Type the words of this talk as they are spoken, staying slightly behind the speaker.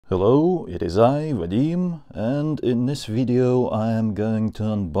Hello, it is I, Vadim, and in this video I am going to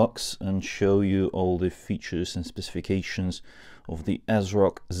unbox and show you all the features and specifications of the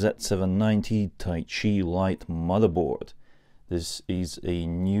ASRock Z790 Taichi Lite motherboard. This is a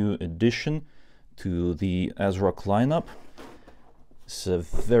new addition to the ASRock lineup. It's a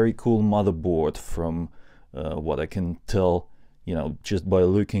very cool motherboard from what I can tell, just by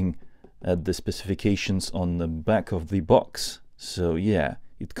looking at the specifications on the back of the box. So yeah,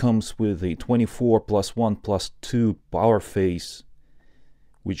 it comes with a 24+1+2 power phase,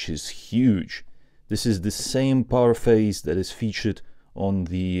 which is huge. This is the same power phase that is featured on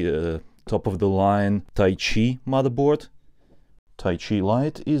the top of the line Taichi motherboard. Taichi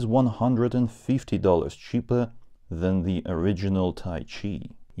Lite is $150 cheaper than the original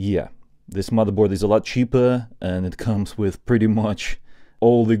Taichi. Yeah, this motherboard is a lot cheaper and it comes with pretty much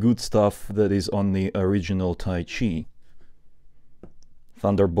all the good stuff that is on the original Taichi.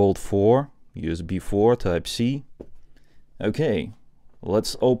 Thunderbolt 4, USB 4, Type-C. Okay,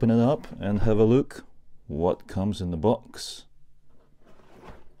 let's open it up and have a look what comes in the box.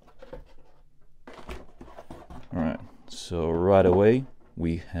 Alright, so right away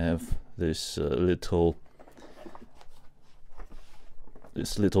we have this little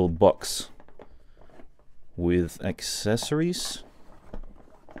box with accessories.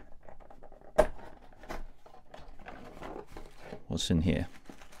 What's in here?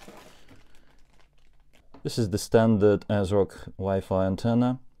 This is the standard ASRock Wi-Fi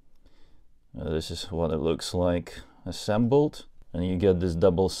antenna. This is what it looks like assembled, and you get this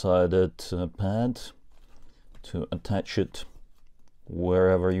double-sided pad to attach it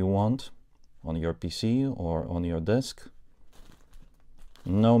wherever you want, on your PC or on your desk.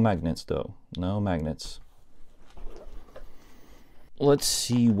 No magnets though, no magnets. Let's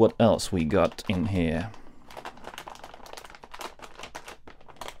see what else we got in here.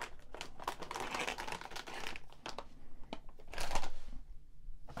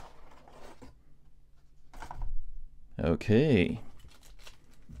 Okay,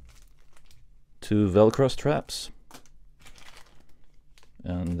 2 Velcro straps,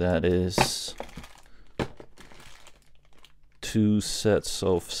 and that is 2 sets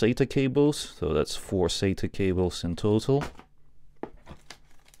of SATA cables, so that's 4 SATA cables in total.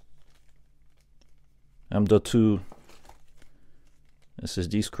 M.2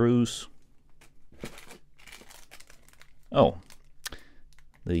 SSD screws. Oh,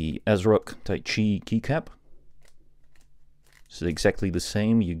 the ASRock Taichi keycap. It's exactly the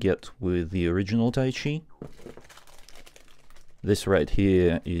same you get with the original Taichi. This right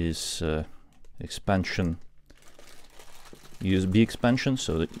here is expansion, USB expansion,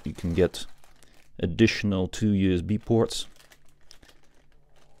 so that you can get additional 2 USB ports.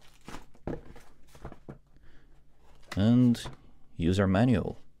 And user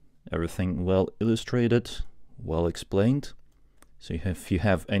manual. Everything well illustrated, well explained. So if you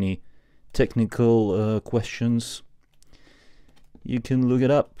have any technical questions, you can look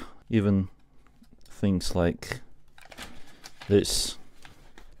it up. Even things like this.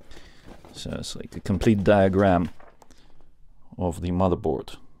 So it's like a complete diagram of the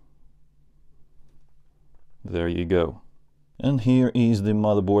motherboard. There you go. And here is the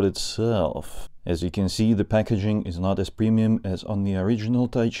motherboard itself. As you can see, the packaging is not as premium as on the original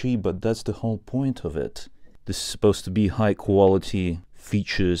Taichi, but that's the whole point of it. This is supposed to be high quality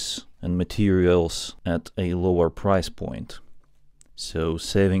features and materials at a lower price point. So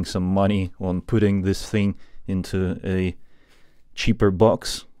saving some money on putting this thing into a cheaper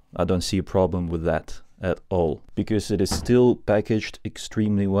box, I don't see a problem with that at all, because it is still packaged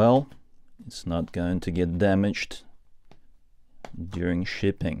extremely well. It's not going to get damaged during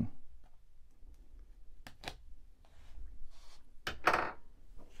shipping.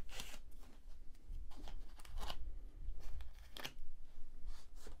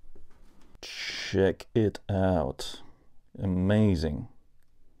 Check it out. Amazing.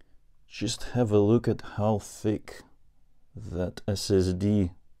 Just have a look at how thick that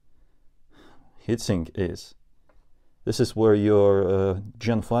SSD heatsink is. This is where your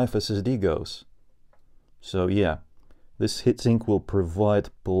Gen 5 SSD goes. So yeah, this heatsink will provide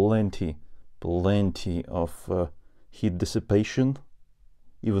plenty of heat dissipation,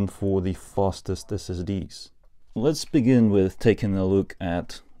 even for the fastest SSDs. Let's begin with taking a look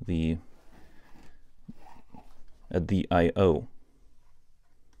at the I/O.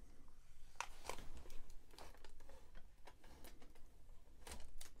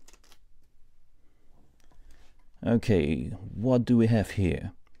 Okay, what do we have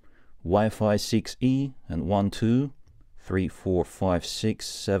here? Wi-Fi 6E and 1, 2, 3, 4, 5, 6,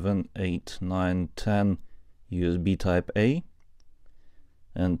 7, 8, 9, 10 USB Type A,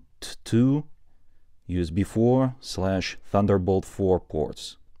 and two USB 4/Thunderbolt 4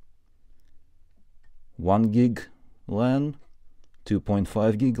 ports. 1 gig LAN,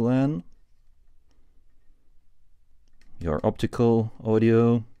 2.5 gig LAN, your optical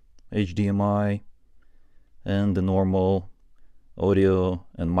audio, HDMI, and the normal audio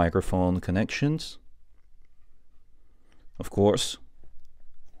and microphone connections. Of course,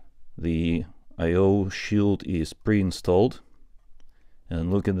 the I/O shield is pre-installed,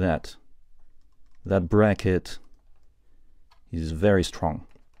 and look at that. That bracket is very strong.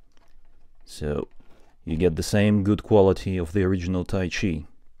 So you get the same good quality of the original Taichi.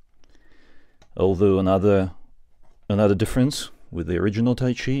 Although another difference with the original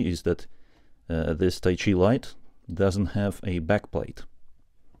Taichi is that this Taichi Lite doesn't have a backplate.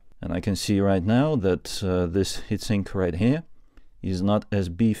 And I can see right now that this heatsink right here is not as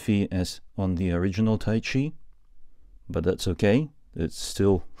beefy as on the original Taichi, but that's okay. It's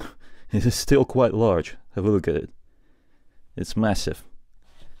still it is still quite large. Have a look at it. It's massive.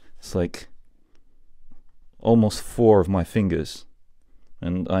 It's like almost 4 of my fingers,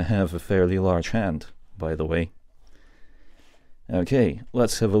 and I have a fairly large hand, by the way. Okay,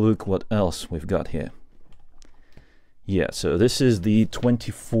 let's have a look what else we've got here. Yeah, so this is the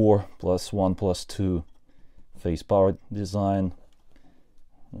 24+1+2 phase power design.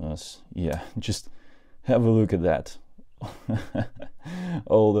 Yeah, just have a look at that.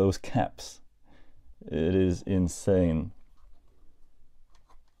 All those caps. It is insane.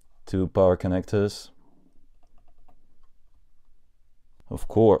 2 power connectors. Of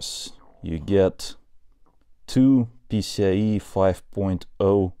course, you get 2 PCIe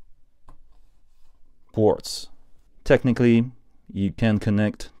 5.0 ports. Technically, you can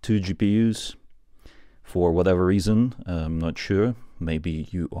connect 2 GPUs for whatever reason. I'm not sure. Maybe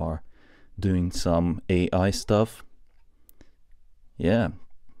you are doing some AI stuff. Yeah,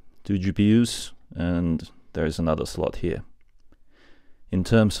 2 GPUs, and there's another slot here. In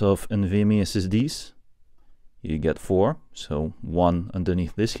terms of NVMe SSDs, you get 4, so 1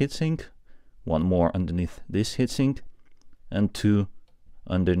 underneath this heatsink, 1 more underneath this heatsink, and 2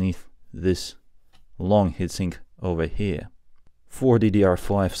 underneath this long heatsink over here. 4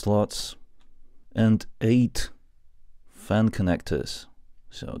 DDR5 slots and 8 fan connectors.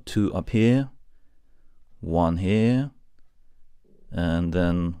 So 2 up here, 1 here, and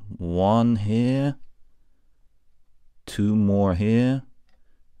then 1 here, 2 more here,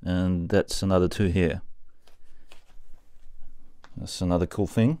 and that's another 2 here. That's another cool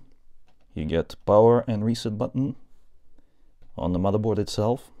thing. You get power and reset button on the motherboard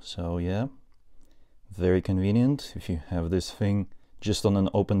itself. So yeah, very convenient if you have this thing just on an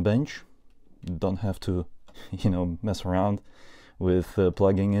open bench. You don't have to, mess around with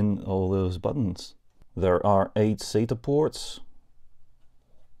plugging in all those buttons. There are 8 SATA ports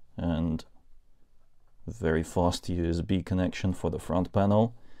and very fast USB connection for the front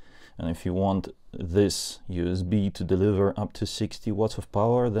panel. And if you want this USB to deliver up to 60 watts of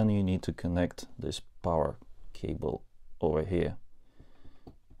power, then you need to connect this power cable over here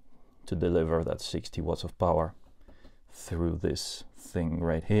to deliver that 60 watts of power through this thing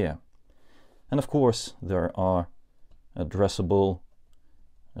right here. And of course, there are addressable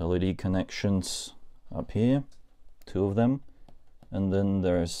LED connections up here, 2 of them, and then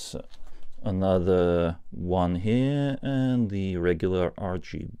there's another 1 here and the regular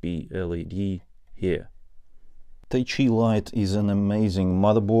RGB LED here. Taichi Lite is an amazing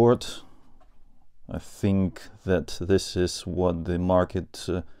motherboard. I think that this is what the market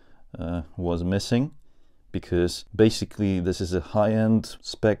was missing, because basically this is a high-end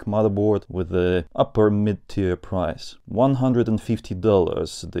spec motherboard with a upper mid-tier price.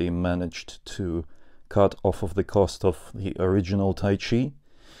 $150 they managed to cut off of the cost of the original Taichi.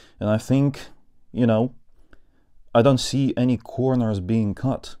 And I think, I don't see any corners being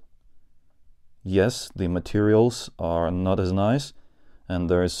cut. Yes, the materials are not as nice, and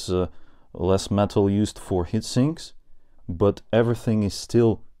there's less metal used for heatsinks, but everything is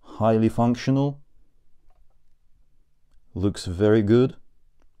still highly functional. Looks very good.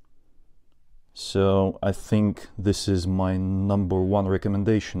 So I think this is my #1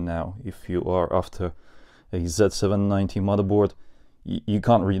 recommendation now. If you are after a Z790 motherboard, you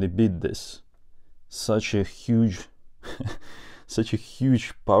can't really beat this. Such a huge such a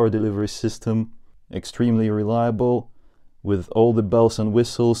huge power delivery system, extremely reliable, with all the bells and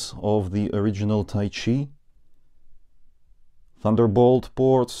whistles of the original Taichi. Thunderbolt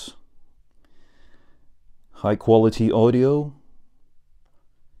ports, high quality audio.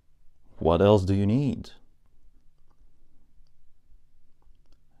 What else do you need?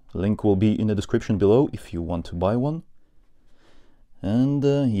 Link will be in the description below if you want to buy one. And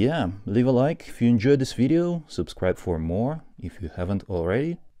yeah, leave a like if you enjoyed this video, subscribe for more if you haven't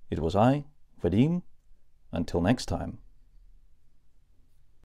already. It was I, Vadim. Until next time.